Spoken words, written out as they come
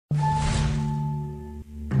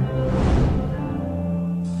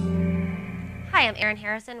Hi, I'm Erin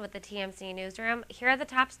Harrison with the TMC Newsroom. Here are the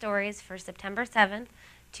top stories for September 7th,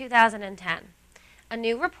 2010. A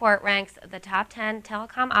new report ranks the top 10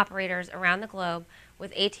 telecom operators around the globe,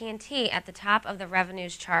 with AT&T at the top of the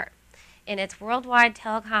revenues chart. In its worldwide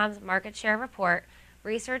telecoms market share report,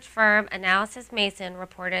 research firm Analysys Mason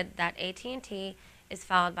reported that AT&T is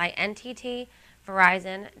followed by NTT,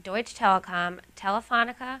 Verizon, Deutsche Telekom,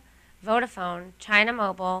 Telefonica, Vodafone, China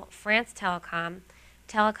Mobile, France Telecom,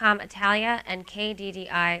 Telecom Italia, and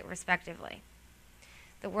KDDI, respectively.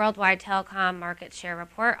 The Worldwide Telecom Market Share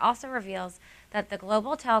Report also reveals that the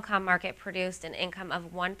global telecom market produced an income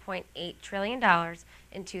of $1.8 trillion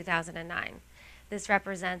in 2009. This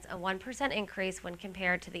represents a 1% increase when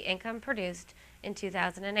compared to the income produced in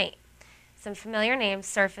 2008. Some familiar names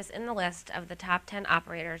surface in the list of the top 10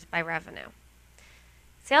 operators by revenue.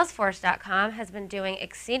 Salesforce.com has been doing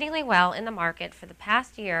exceedingly well in the market for the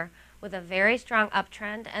past year, with a very strong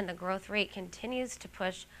uptrend, and the growth rate continues to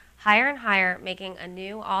push higher and higher, making a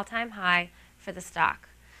new all-time high for the stock.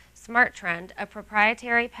 SmartTrend, a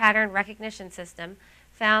proprietary pattern recognition system,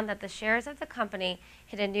 found that the shares of the company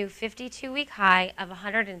hit a new 52-week high of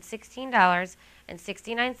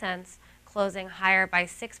 $116.69, closing higher by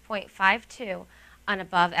 6.52 on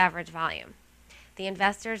above-average volume. The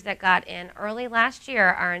investors that got in early last year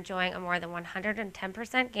are enjoying a more than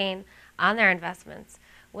 110% gain on their investments,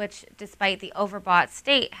 which, despite the overbought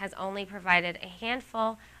state, has only provided a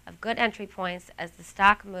handful of good entry points as the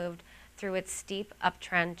stock moved through its steep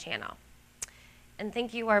uptrend channel. And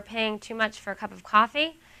think you are paying too much for a cup of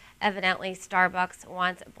coffee? Evidently, Starbucks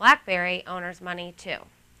wants BlackBerry owners' money too.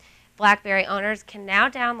 BlackBerry owners can now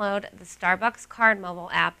download the Starbucks Card mobile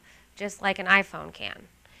app just like an iPhone can.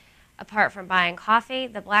 Apart from buying coffee,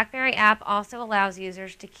 the BlackBerry app also allows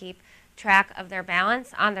users to keep track of their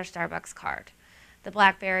balance on their Starbucks card. The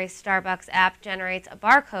BlackBerry Starbucks app generates a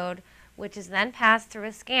barcode, which is then passed through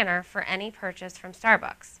a scanner for any purchase from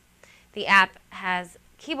Starbucks. The app has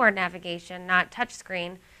keyboard navigation, not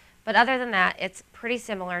touchscreen, but other than that, it's pretty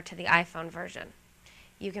similar to the iPhone version.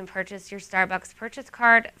 You can purchase your Starbucks purchase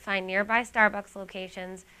card, find nearby Starbucks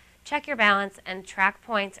locations, check your balance, and track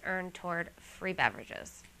points earned toward free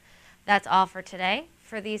beverages. That's all for today.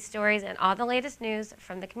 For these stories and all the latest news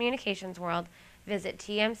from the communications world, visit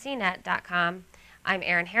tmcnet.com. I'm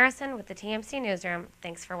Erin Harrison with the TMC Newsroom.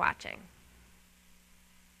 Thanks for watching.